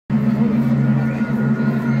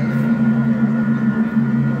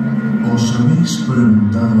habéis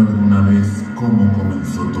preguntado alguna vez cómo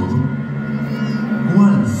comenzó todo?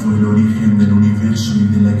 ¿Cuál fue el origen del universo y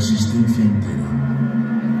de la existencia entera?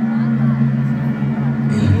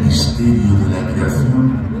 El misterio de la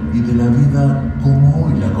creación y de la vida como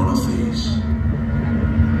hoy la conocéis.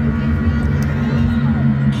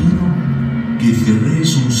 Quiero que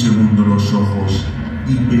cerréis un segundo los ojos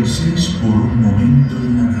y penséis por un momento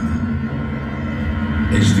en la nada.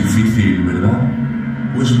 Es difícil, ¿verdad?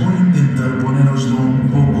 Pues voy a intentar poneroslo un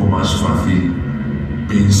poco más fácil.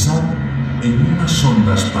 Pensad en unas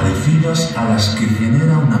ondas parecidas a las que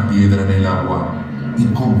genera una piedra en el agua y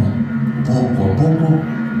cómo, poco a poco,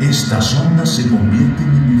 estas ondas se convierten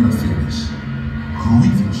en vibraciones.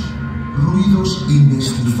 Ruidos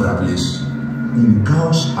indescifrables. Un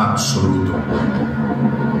caos absoluto.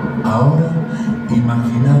 Ahora,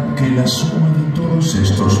 imaginad que la suma de todos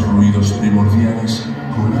estos ruidos primordiales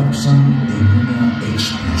colapsan en una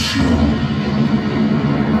explosión.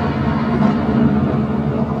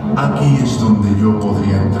 Aquí es donde yo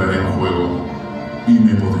podría entrar en juego y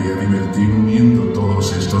me podría divertir uniendo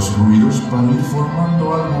todos estos ruidos para ir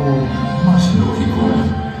formando algo más lógico,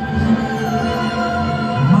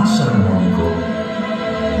 más armónico.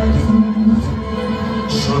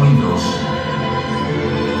 Sonidos.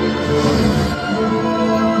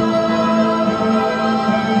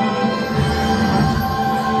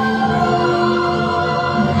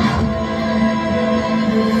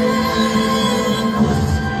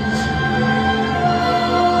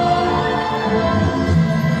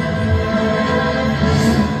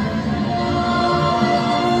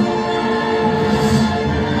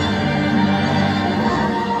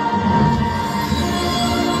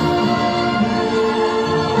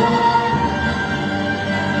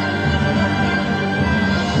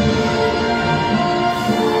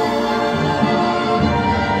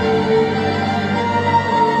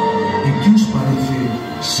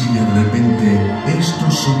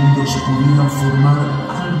 Estos sonidos pudieran formar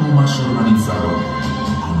algo más organizado,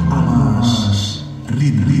 algo más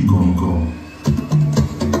rítmico.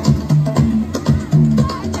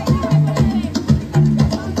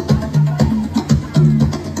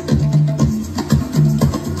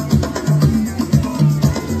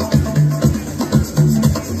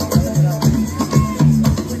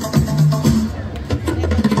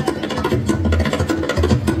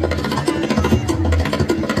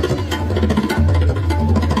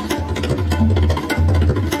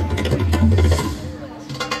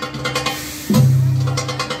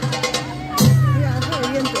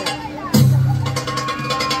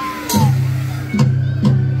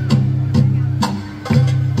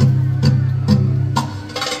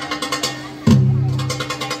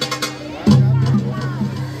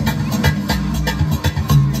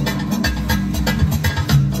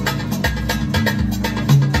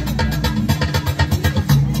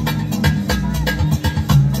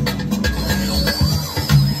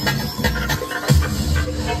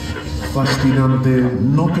 Fascinante,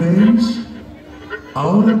 ¿no creéis?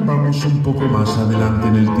 Ahora vamos un poco más adelante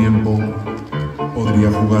en el tiempo.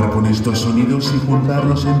 Podría jugar con estos sonidos y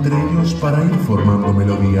juntarlos entre ellos para ir formando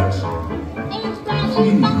melodías.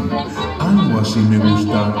 Sí, algo así me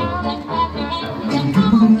gusta. ¿En qué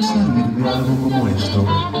podría salir de algo como esto?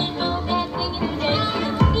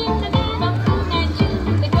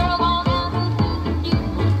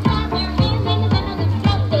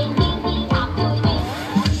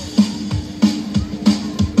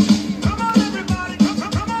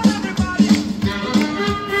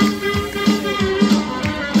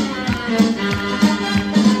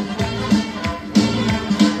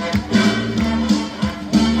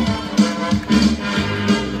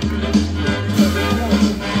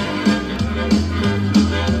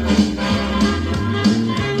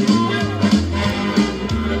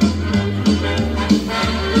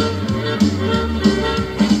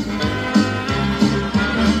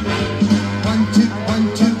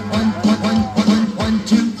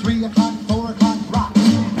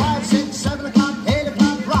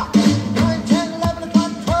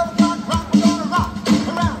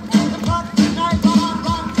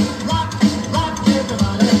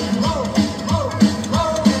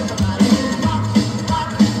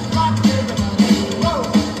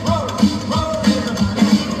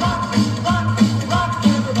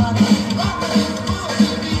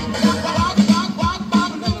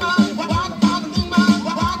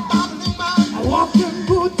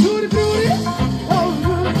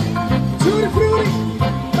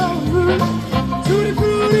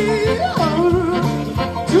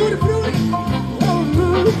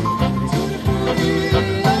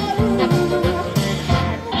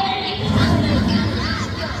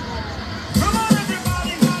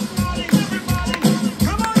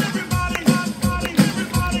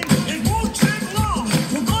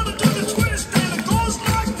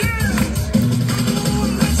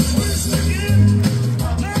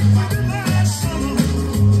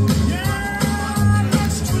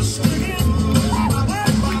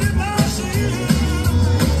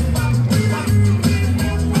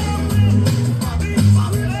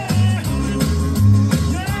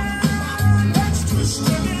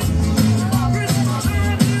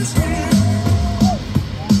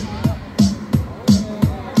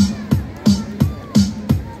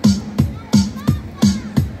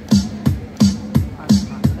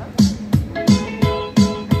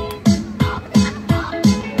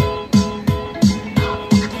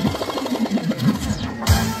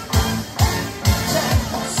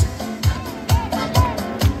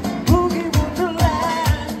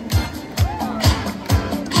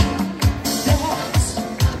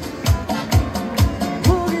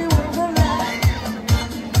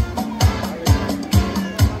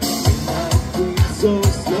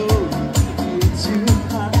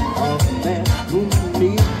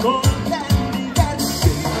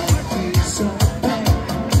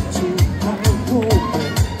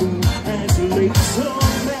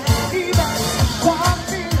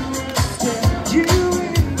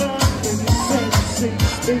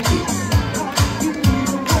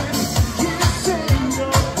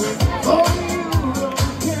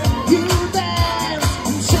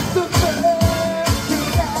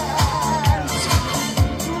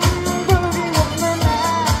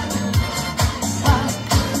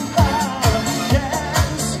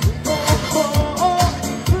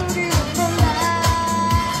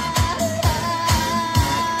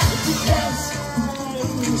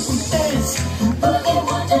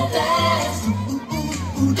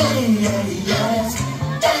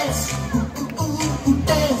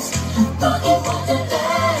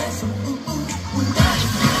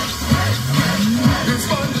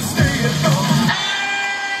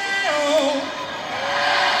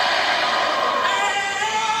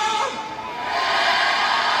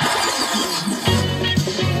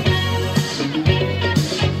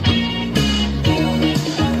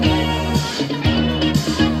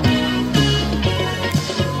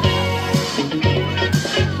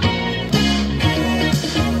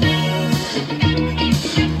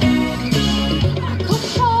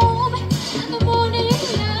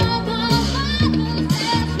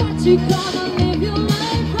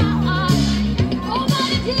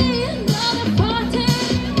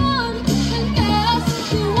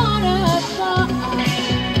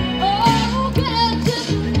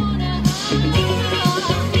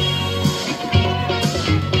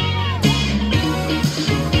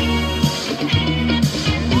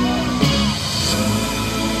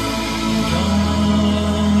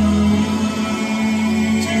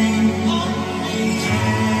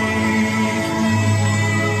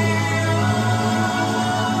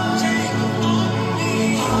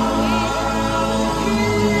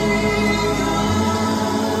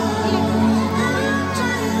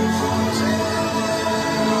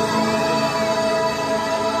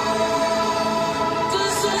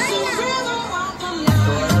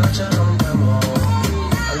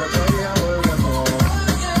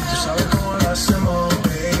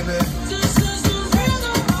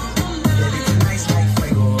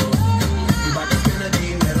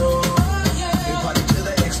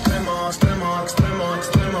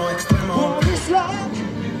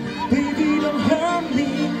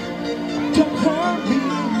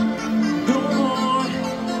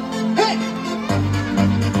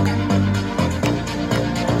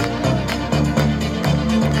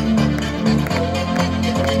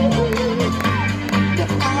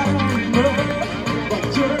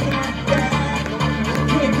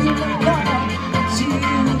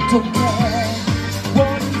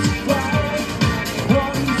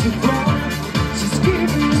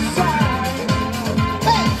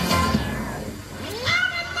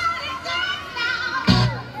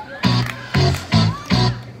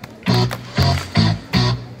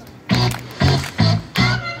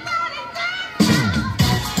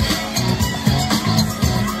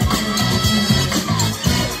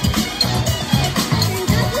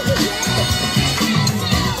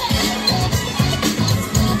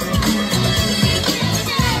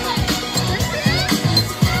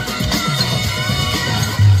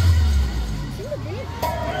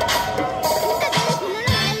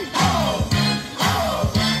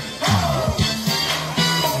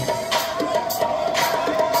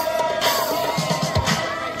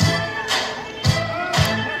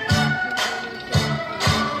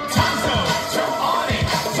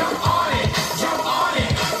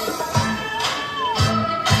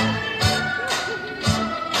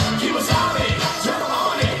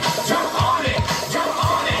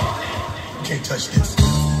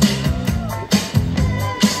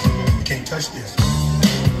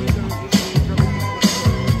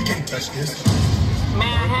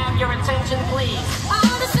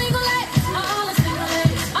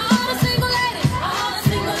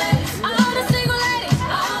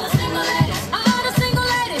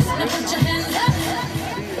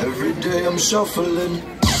 Shuffling.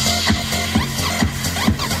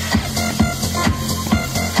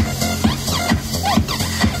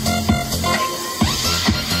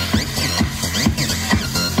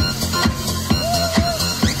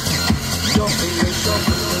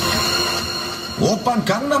 Oppan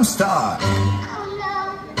Gangnam Style.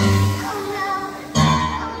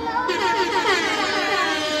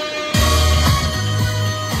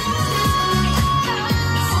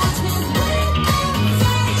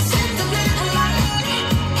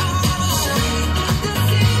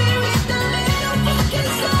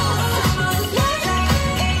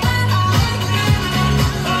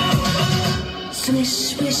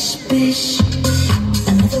 Bish,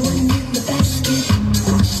 another one in the basket.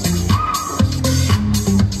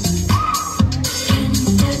 Can't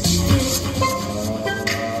touch this.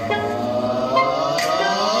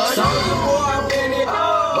 Soldier boy, I'm in it.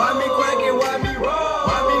 Why me crank it? Why me roll?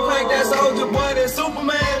 Why me crank that soldier boy? That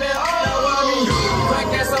Superman? That all. Now why me you crank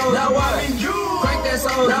that soldier? Now why me you crank that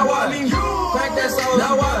soldier? Now why me you crank that soldier?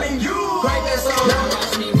 Now why me you crank that soldier? Now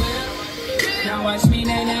watch me whip. Now watch me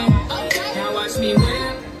nay nay. Now watch me whip.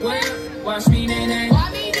 Watch me, nay, why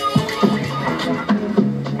me do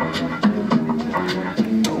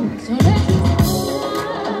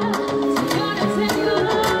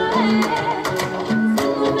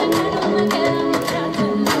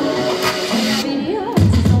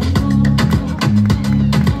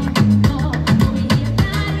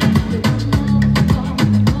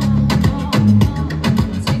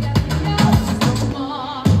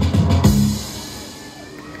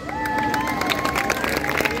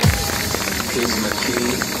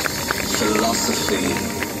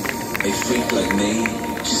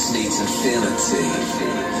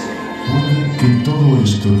Puede que todo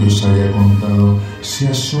esto que os haya contado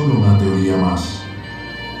sea solo una teoría más.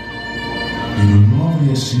 Pero ¿no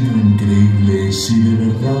habría sido increíble si de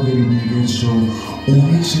verdad el universo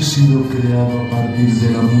hubiese sido creado a partir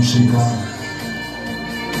de la música?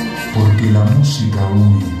 porque la música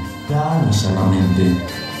une, da alas a la mente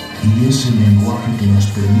y es el lenguaje que nos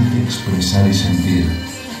permite expresar y sentir.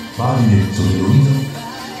 Va directo del oído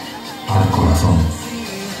al corazón.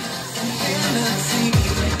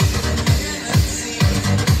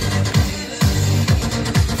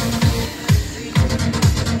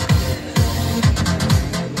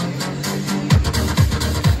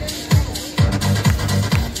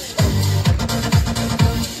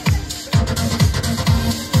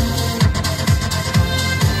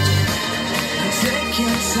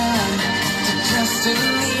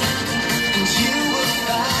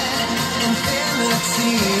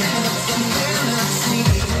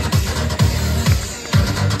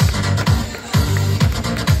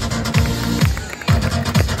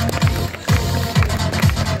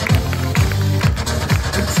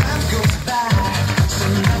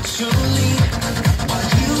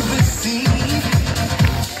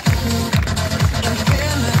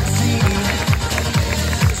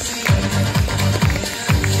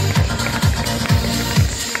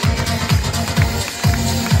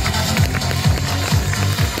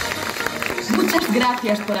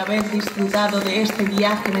 Gracias por haber disfrutado de este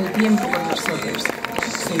viaje en el tiempo con nosotros.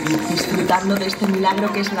 Seguid disfrutando de este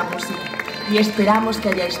milagro que es la música y esperamos que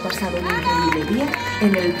hayáis pasado un increíble día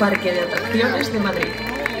en el Parque de Atracciones de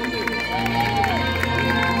Madrid.